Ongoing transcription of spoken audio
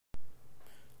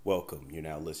Welcome. You're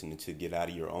now listening to Get Out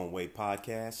of Your Own Way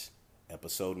podcast,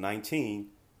 episode 19.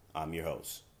 I'm your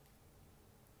host.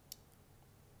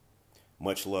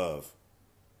 Much love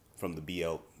from the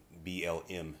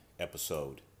BLM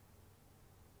episode.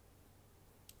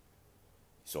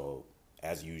 So,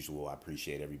 as usual, I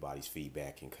appreciate everybody's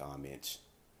feedback and comments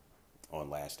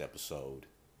on last episode.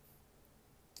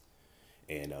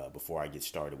 And before I get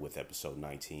started with episode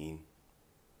 19,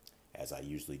 as I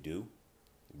usually do,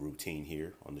 routine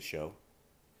here on the show,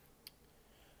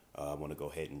 I want to go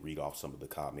ahead and read off some of the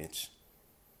comments.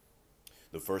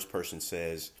 The first person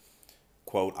says,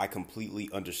 quote, "I completely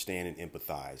understand and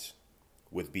empathize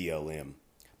with BLM,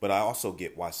 but I also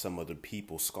get why some other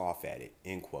people scoff at it,"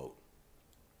 end quote.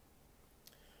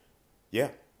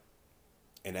 Yeah.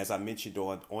 And as I mentioned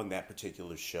on that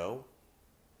particular show,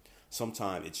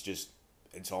 sometimes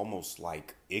it's almost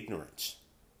like ignorance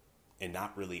and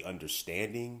not really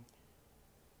understanding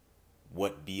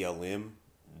what BLM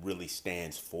really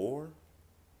stands for.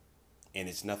 And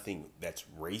it's nothing that's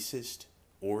racist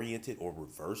oriented or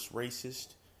reverse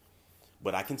racist.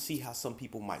 But I can see how some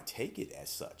people might take it as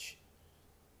such.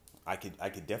 I could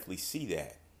definitely see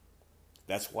that.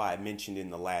 That's why I mentioned in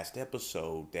the last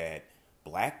episode that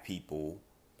black people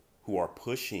who are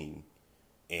pushing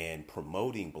and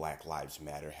promoting Black Lives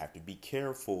Matter have to be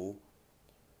careful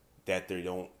that they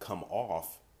don't come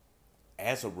off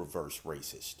as a reverse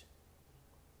racist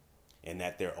and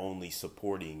that they're only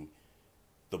supporting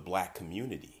the black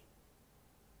community.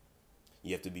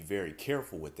 You have to be very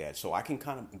careful with that. So I can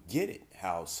kind of get it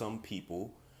how some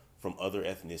people from other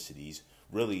ethnicities,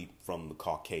 really from the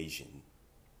Caucasian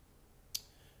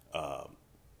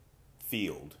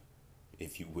field,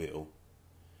 if you will,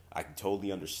 I can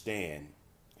totally understand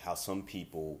how some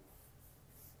people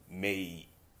may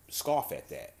scoff at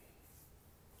that.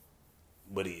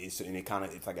 But it's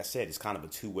like I said, it's kind of a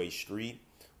two-way street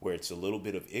where it's a little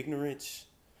bit of ignorance,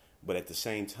 but at the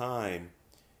same time,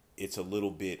 it's a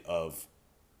little bit of,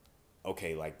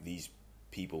 okay, like these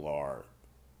people are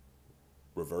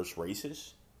reverse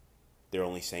racist. They're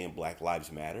only saying Black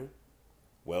Lives Matter.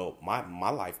 Well,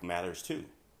 my life matters too.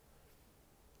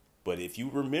 But if you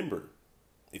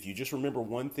just remember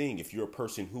one thing, if you're a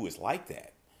person who is like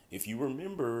that, if you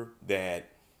remember that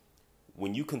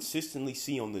when you consistently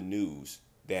see on the news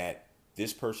that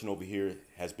this person over here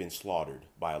has been slaughtered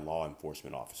by a law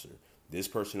enforcement officer, this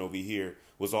person over here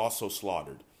was also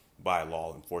slaughtered by a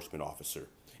law enforcement officer,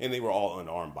 and they were all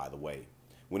unarmed, by the way.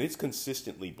 When it's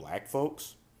consistently black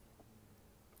folks,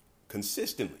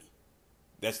 consistently,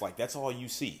 that's all you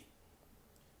see.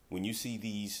 When you see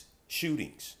these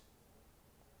shootings,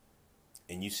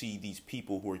 and you see these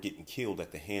people who are getting killed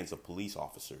at the hands of police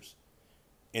officers,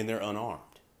 and they're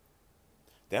unarmed,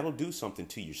 that'll do something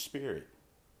to your spirit.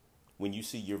 When you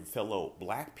see your fellow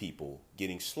black people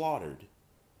getting slaughtered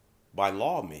by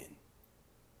lawmen,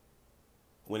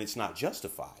 when it's not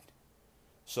justified.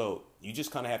 So you just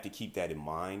kind of have to keep that in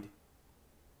mind.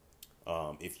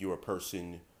 If you're a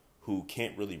person who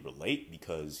can't really relate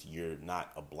because you're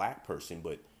not a black person,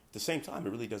 but at the same time,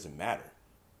 it really doesn't matter.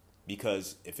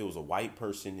 Because if it was a white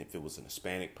person, if it was an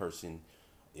Hispanic person,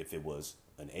 if it was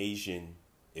an Asian,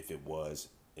 if it was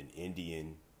an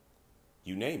Indian,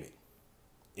 you name it,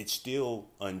 it's still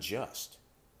unjust.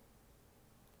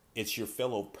 It's your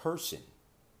fellow person.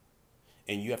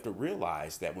 And you have to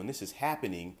realize that when this is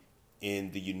happening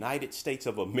in the United States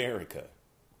of America,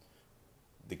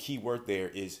 the key word there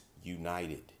is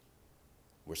united.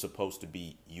 We're supposed to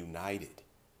be united,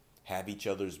 have each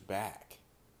other's back.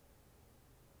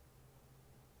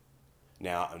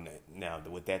 Now,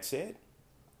 with that said,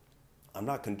 I'm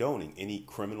not condoning any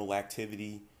criminal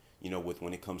activity,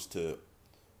 when it comes to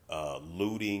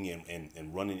looting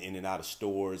and running in and out of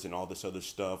stores and all this other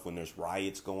stuff. When there's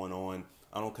riots going on,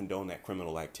 I don't condone that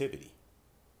criminal activity.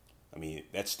 I mean,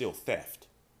 that's still theft.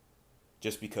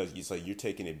 Just because you're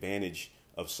taking advantage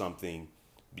of something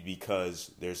because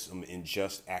there's some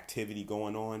unjust activity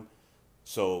going on,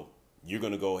 so you're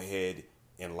going to go ahead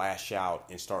and lash out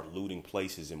and start looting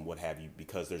places and what have you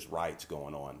because there's riots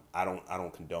going on. I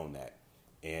don't condone that.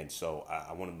 And so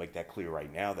I want to make that clear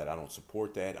right now that I don't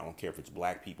support that. I don't care if it's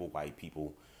black people, white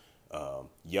people,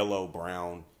 yellow,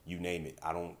 brown, you name it.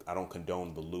 I don't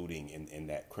condone the looting and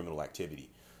that criminal activity.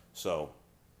 So,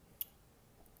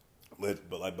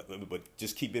 but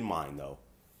just keep in mind though,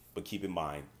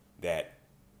 that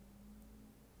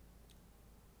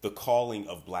the calling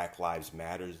of Black Lives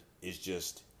Matter is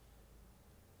just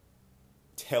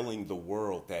telling the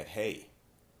world that, hey,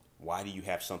 why do you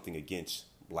have something against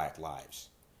black lives?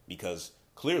 Because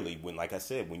clearly, like I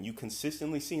said, when you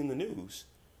consistently see in the news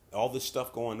all this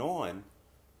stuff going on,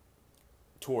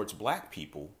 towards black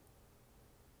people,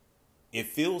 it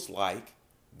feels like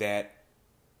that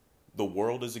the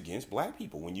world is against black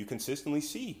people when you consistently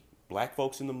see black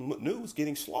folks in the news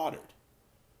getting slaughtered.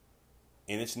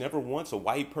 And it's never once a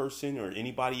white person or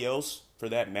anybody else for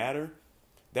that matter.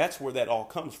 That's where that all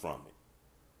comes from.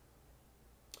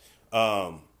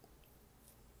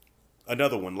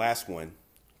 Another one, last one.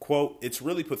 Quote, "It's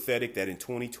really pathetic that in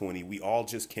 2020 we all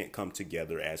just can't come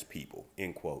together as people,"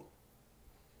 end quote.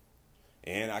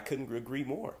 And I couldn't agree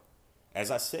more.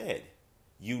 As I said,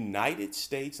 United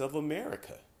States of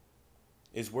America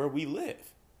is where we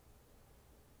live.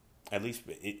 At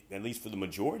least for the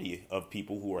majority of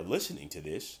people who are listening to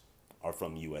this are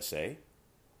from USA.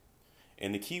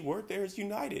 And the key word there is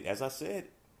united, as I said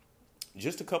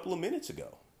just a couple of minutes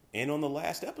ago and on the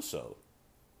last episode.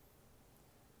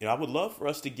 And I would love for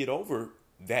us to get over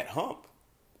that hump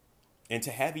and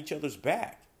to have each other's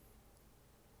back.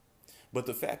 But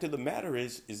the fact of the matter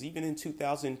is even in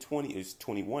 2020, it's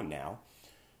 21 now,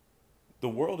 the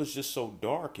world is just so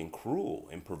dark and cruel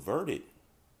and perverted.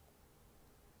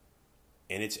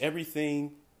 And it's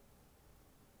everything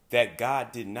that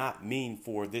God did not mean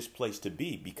for this place to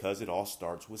be, because it all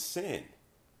starts with sin.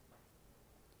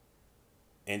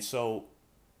 And so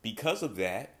because of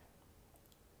that,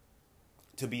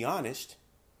 to be honest,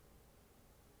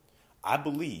 I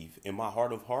believe in my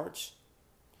heart of hearts,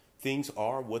 things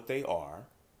are what they are.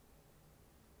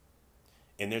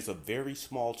 And there's a very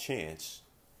small chance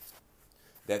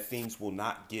that things will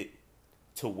not get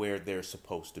to where they're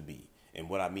supposed to be. And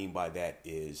what I mean by that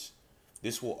is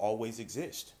this will always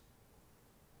exist.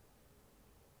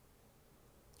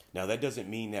 Now, that doesn't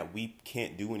mean that we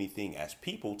can't do anything as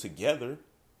people together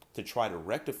to try to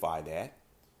rectify that.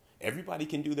 Everybody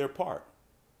can do their part.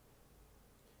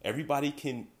 Everybody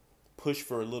can push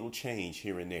for a little change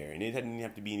here and there. And it doesn't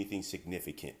have to be anything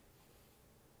significant.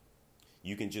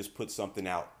 You can just put something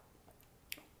out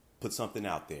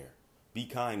there. Be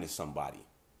kind to somebody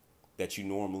that you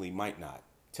normally might not.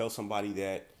 Tell somebody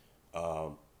that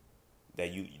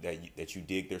that you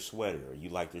dig their sweater, or you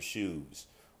like their shoes,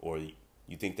 or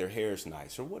you think their hair is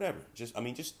nice, or whatever. Just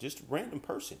a random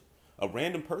person. A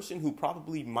random person who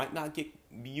probably might not be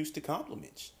used to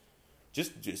compliments.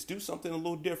 Just do something a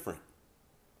little different.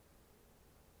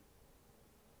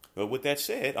 But with that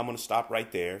said, I'm going to stop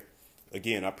right there.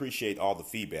 Again, I appreciate all the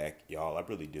feedback, y'all. I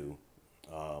really do.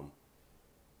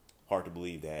 Hard to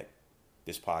believe that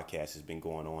this podcast has been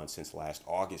going on since last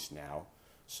August now.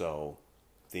 So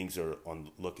things are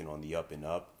looking on the up and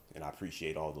up. And I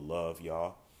appreciate all the love,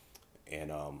 y'all.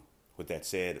 And with that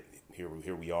said, here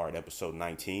we are at episode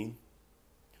 19.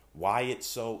 Why It's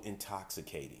So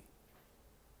Intoxicating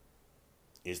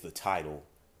is the title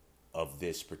of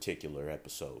this particular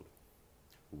episode.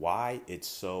 Why it's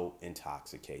so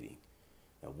intoxicating.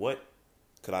 Now, what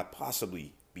could I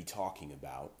possibly be talking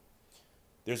about?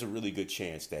 There's a really good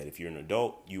chance that if you're an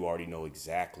adult, you already know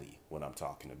exactly what I'm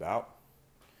talking about.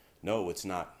 No, it's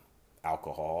not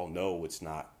alcohol. No, it's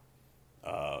not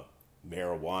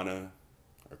marijuana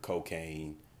or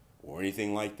cocaine or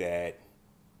anything like that.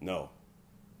 No,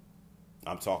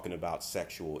 I'm talking about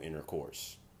sexual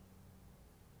intercourse.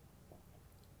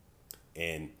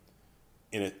 And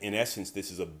in essence,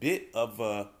 this is a bit of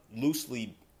a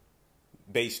loosely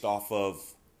based off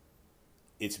of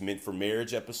It's Meant for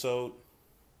Marriage episode.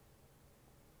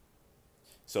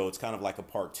 So it's kind of like a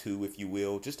part 2, if you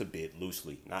will, just a bit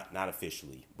loosely, not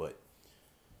officially, but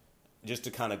just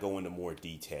to kind of go into more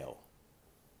detail.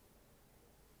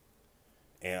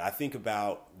 And I think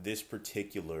about this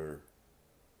particular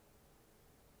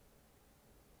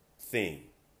thing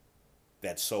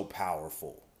that's so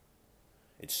powerful.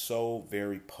 It's so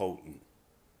very potent.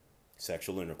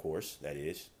 Sexual intercourse, that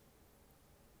is.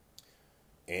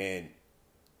 And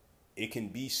it can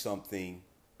be something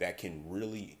that can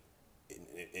really,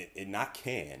 it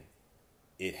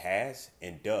has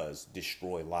and does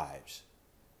destroy lives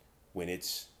when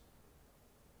it's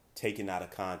taken out of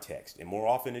context. And more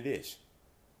often it is.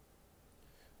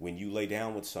 When you lay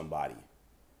down with somebody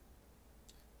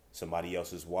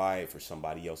else's wife or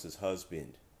somebody else's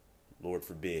husband, Lord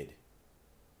forbid.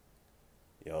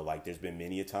 Like there's been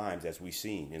many a times, as we've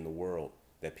seen in the world,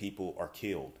 that people are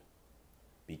killed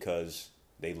because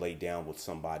they lay down with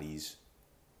somebody's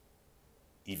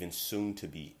even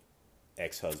soon-to-be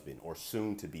ex-husband or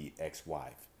soon-to-be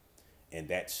ex-wife. And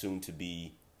that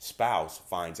soon-to-be spouse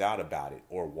finds out about it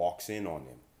or walks in on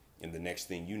them. And the next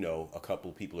thing you know, a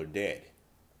couple of people are dead.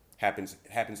 Happens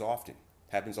often.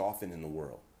 Happens often in the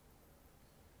world.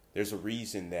 There's a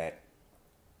reason that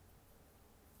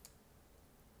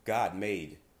God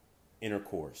made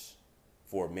intercourse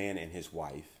for a man and his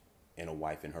wife and a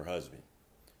wife and her husband.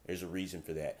 There's a reason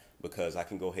for that, because I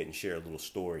can go ahead and share a little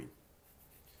story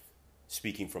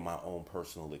speaking from my own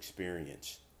personal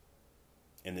experience.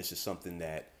 And this is something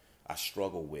that I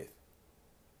struggle with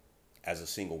as a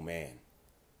single man.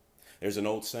 There's an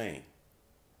old saying: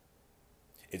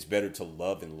 it's better to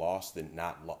love and lost than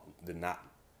not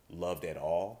loved at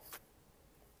all.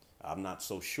 I'm not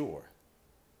so sure.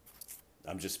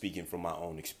 I'm just speaking from my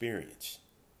own experience,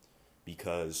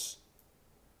 because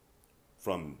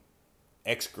from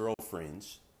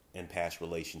ex-girlfriends and past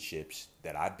relationships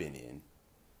that I've been in,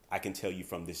 I can tell you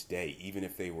from this day, even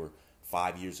if they were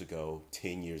 5 years ago,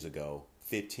 10 years ago,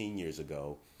 15 years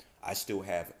ago, I still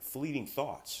have fleeting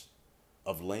thoughts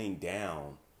of laying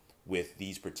down with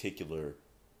these particular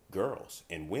girls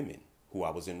and women who I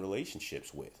was in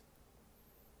relationships with.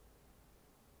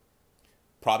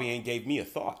 Probably ain't gave me a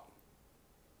thought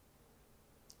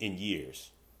in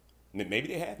years. Maybe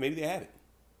they have, maybe they haven't.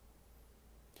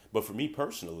 But for me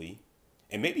personally,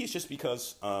 and maybe it's just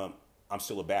because I'm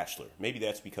still a bachelor. Maybe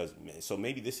that's because, so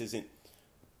maybe this isn't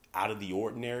out of the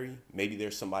ordinary. Maybe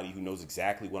there's somebody who knows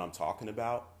exactly what I'm talking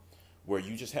about, where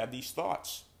you just have these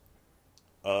thoughts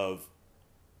of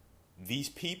these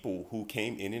people who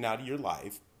came in and out of your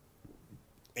life,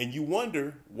 and you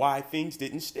wonder why things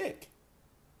didn't stick.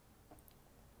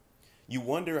 You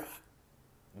wonder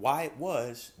why it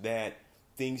was that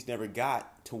things never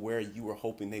got to where you were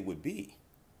hoping they would be.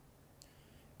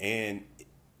 And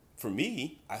for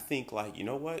me, I think, like, you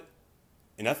know what?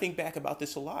 And I think back about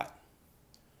this a lot,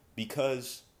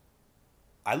 because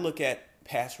I look at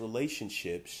past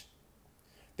relationships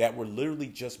that were literally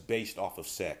just based off of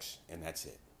sex, and that's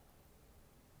it.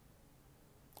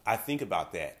 I think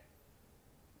about that.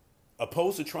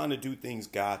 Opposed to trying to do things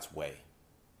God's way,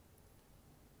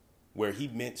 where he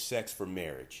meant sex for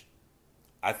marriage,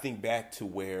 I think back to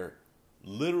where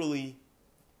literally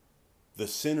the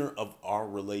center of our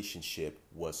relationship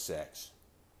was sex.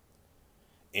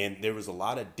 And there was a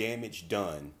lot of damage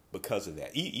done because of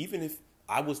that. Even if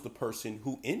I was the person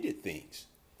who ended things,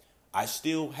 I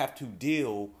still have to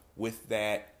deal with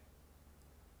that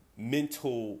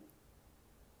mental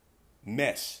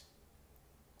mess,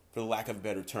 for the lack of a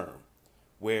better term,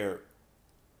 where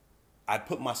I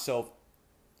put myself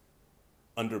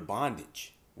under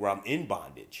bondage, where I'm in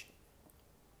bondage.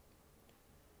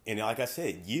 And like I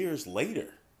said, years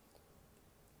later,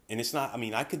 and it's not, I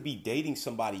mean, I could be dating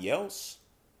somebody else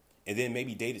and then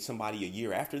maybe dated somebody a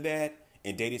year after that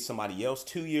and dated somebody else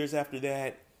 2 years after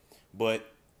that.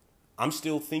 But I'm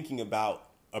still thinking about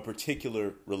a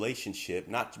particular relationship,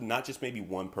 not just maybe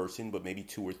one person, but maybe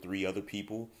 2 or 3 other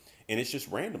people. And it's just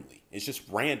randomly. It's just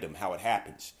random how it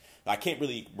happens. I can't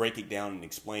really break it down and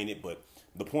explain it, but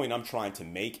the point I'm trying to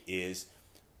make is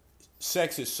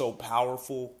sex is so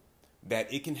powerful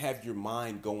that it can have your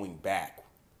mind going back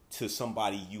to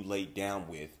somebody you laid down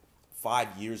with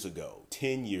 5 years ago,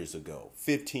 10 years ago,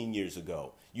 15 years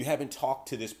ago. You haven't talked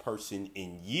to this person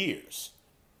in years,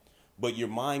 but your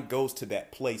mind goes to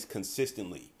that place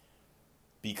consistently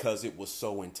because it was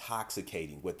so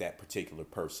intoxicating with that particular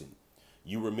person.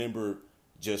 You remember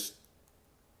just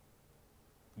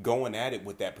going at it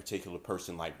with that particular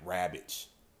person like rabbits.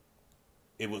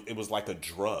 It was like a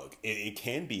drug. It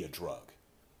can be a drug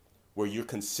where you're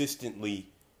consistently,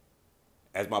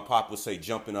 as my pop would say,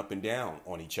 jumping up and down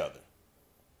on each other.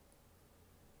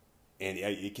 And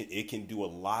it can do a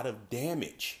lot of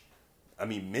damage. I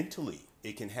mean, mentally,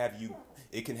 it can have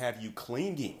you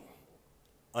clinging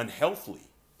unhealthily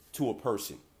to a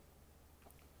person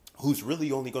who's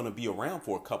really only going to be around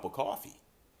for a cup of coffee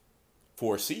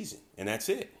for a season, and that's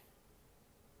it.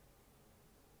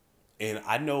 And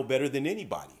I know better than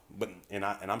anybody, and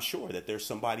I'm sure that there's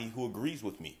somebody who agrees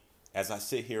with me as I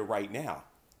sit here right now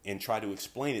and try to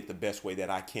explain it the best way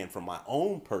that I can from my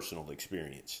own personal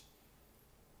experience.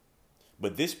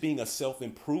 But this being a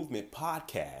self-improvement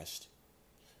podcast,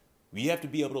 we have to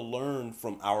be able to learn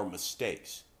from our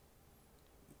mistakes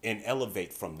and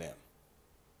elevate from them.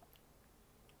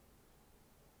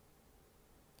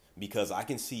 Because I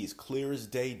can see as clear as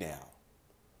day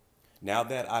now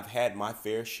that I've had my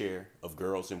fair share of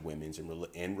girls and women's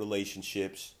and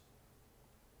relationships,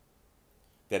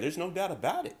 that there's no doubt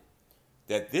about it,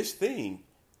 that this thing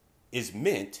is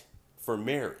meant for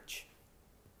marriage.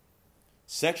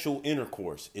 Sexual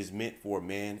intercourse is meant for a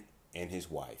man and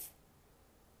his wife.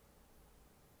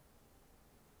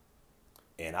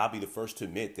 And I'll be the first to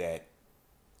admit that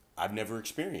I've never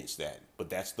experienced that,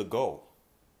 but that's the goal.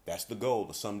 That's the goal,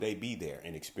 to someday be there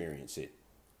and experience it.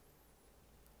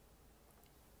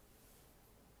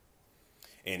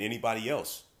 And anybody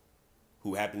else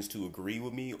who happens to agree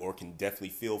with me or can definitely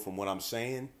feel from what I'm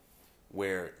saying,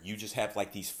 where you just have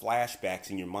like these flashbacks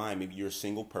in your mind. Maybe you're a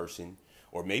single person,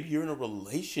 or maybe you're in a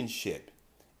relationship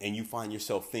and you find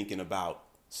yourself thinking about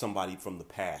somebody from the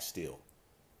past still.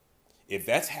 If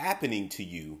that's happening to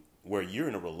you where you're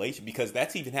in a relation, because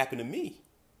that's even happened to me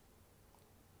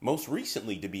most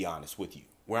recently, to be honest with you,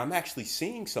 where I'm actually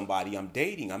seeing somebody, I'm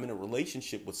dating, I'm in a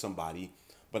relationship with somebody,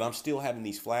 but I'm still having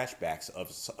these flashbacks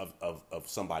of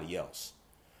somebody else.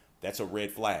 That's a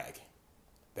red flag.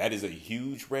 That is a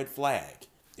huge red flag.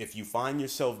 If you find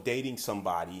yourself dating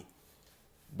somebody,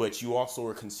 but you also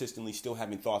are consistently still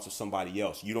having thoughts of somebody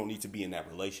else, you don't need to be in that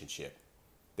relationship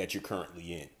that you're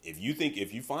currently in. If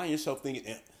you find yourself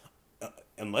thinking,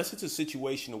 unless it's a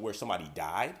situation where somebody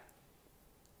died,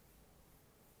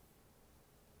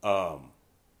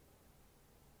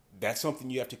 that's something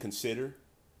you have to consider.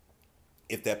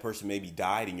 If that person maybe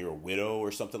died and you're a widow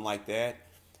or something like that,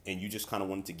 and you just kind of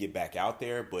wanted to get back out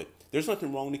there, but there's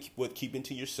nothing wrong with keeping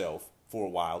to yourself for a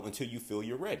while until you feel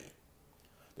you're ready.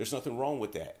 There's nothing wrong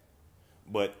with that.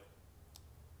 But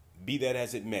be that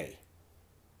as it may,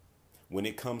 when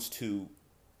it comes to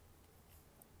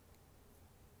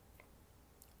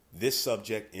this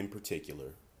subject in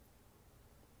particular,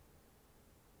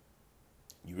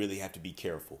 you really have to be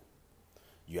careful.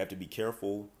 You have to be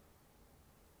careful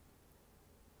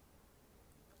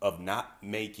of not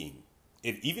making,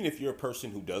 even if you're a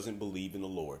person who doesn't believe in the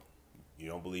Lord, you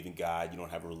don't believe in God, you don't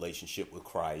have a relationship with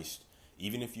Christ,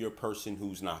 even if you're a person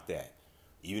who's not that,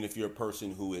 even if you're a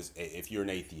person who is, if you're an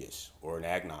atheist or an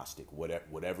agnostic,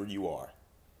 whatever you are,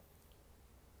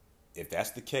 if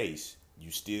that's the case,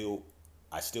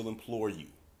 I still implore you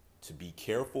to be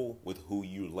careful with who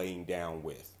you're laying down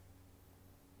with,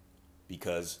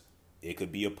 because it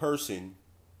could be a person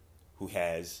who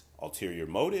has ulterior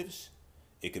motives.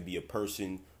 It could be a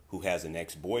person who has an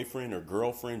ex-boyfriend or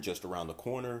girlfriend just around the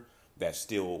corner that's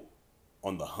still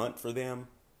on the hunt for them.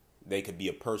 They could be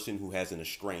a person who has an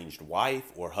estranged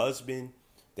wife or husband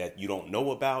that you don't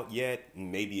know about yet,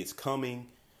 and maybe it's coming.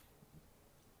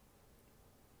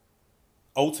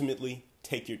 Ultimately,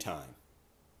 take your time.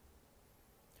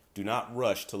 Do not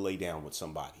rush to lay down with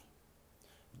somebody.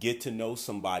 Get to know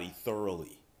somebody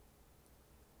thoroughly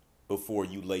before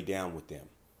you lay down with them.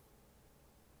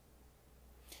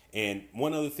 And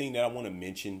one other thing that I want to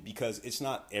mention, because it's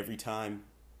not every time,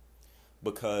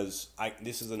 because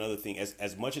this is another thing,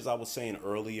 as much as I was saying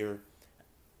earlier,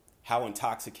 how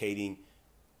intoxicating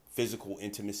physical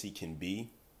intimacy can be,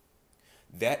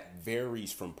 that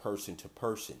varies from person to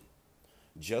person.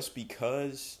 Just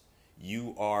because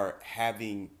you are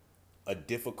having a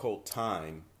difficult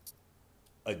time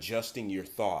adjusting your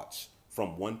thoughts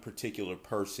from one particular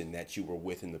person that you were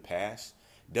with in the past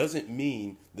doesn't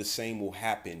mean the same will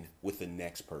happen with the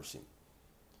next person.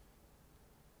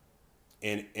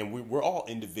 And we're all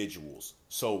individuals,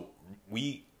 so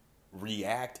we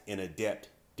react and adapt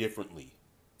differently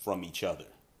from each other.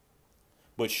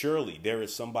 But surely there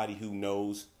is somebody who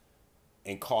knows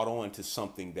and caught on to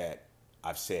something that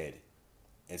I've said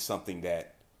and something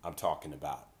that I'm talking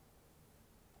about,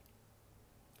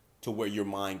 to where your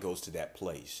mind goes to that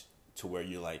place, to where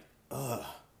you're like,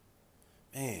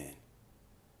 man,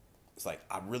 it's like,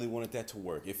 I really wanted that to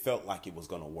work. It felt like it was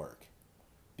going to work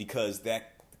because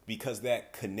that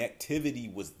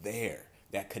connectivity was there.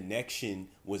 That connection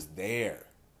was there.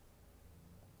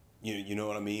 You know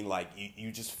what I mean? Like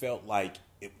you just felt like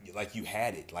like you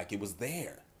had it, like it was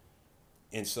there.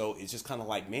 And so it's just kind of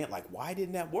like, man, like, why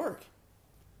didn't that work?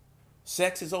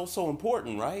 Sex is also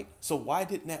important, right? So why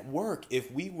didn't that work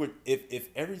if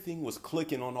everything was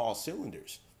clicking on all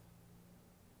cylinders?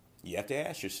 You have to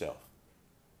ask yourself,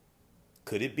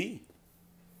 could it be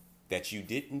that you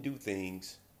didn't do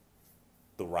things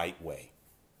the right way,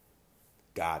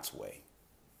 God's way?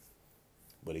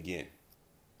 But again,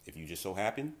 if you just so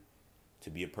happen to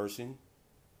be a person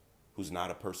who's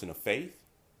not a person of faith,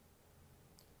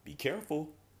 be careful.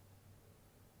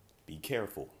 Be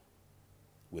careful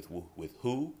with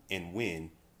who and when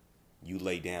you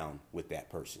lay down with that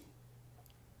person.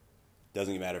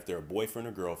 Doesn't matter if they're a boyfriend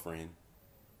or girlfriend,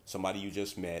 somebody you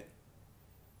just met.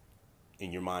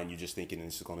 In your mind, you're just thinking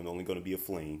this is only going to be a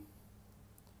fling.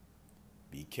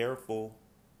 Be careful.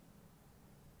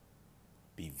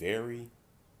 Be very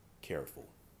careful.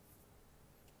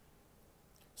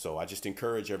 So I just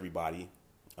encourage everybody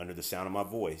under the sound of my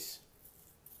voice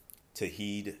to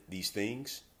heed these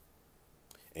things.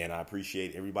 And I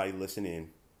appreciate everybody listening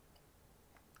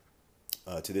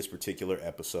to this particular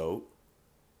episode.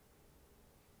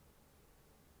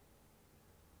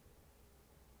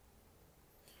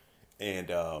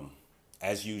 And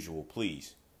as usual,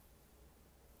 please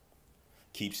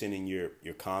keep sending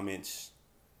your comments,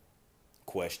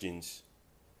 questions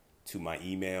to my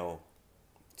email,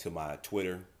 to my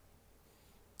Twitter.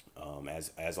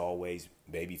 As always,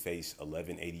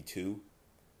 babyface1182,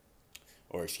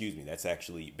 or excuse me, that's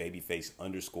actually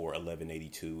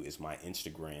babyface_1182 is my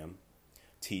Instagram.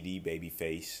 TD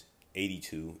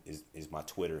babyface82 is my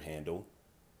Twitter handle.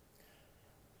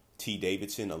 T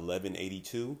Davidson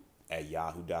 1182 at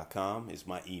yahoo.com is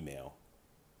my email.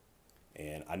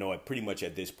 And I know pretty much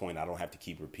at this point I don't have to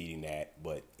keep repeating that,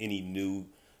 but any new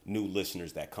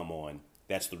listeners that come on,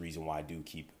 that's the reason why I do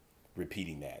keep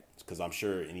repeating that, because I'm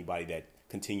sure anybody that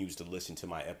continues to listen to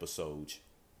my episodes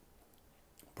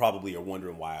probably are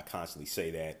wondering why I constantly say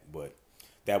that, but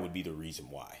that would be the reason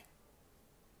why.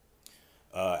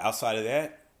 Outside of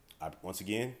that, once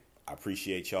again, I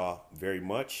appreciate y'all very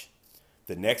much.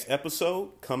 The next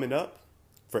episode coming up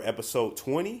for episode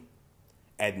 20,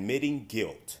 admitting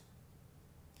guilt.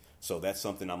 So that's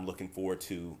something I'm looking forward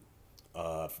to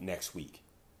next week.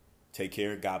 Take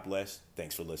care. God bless.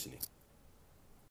 Thanks for listening.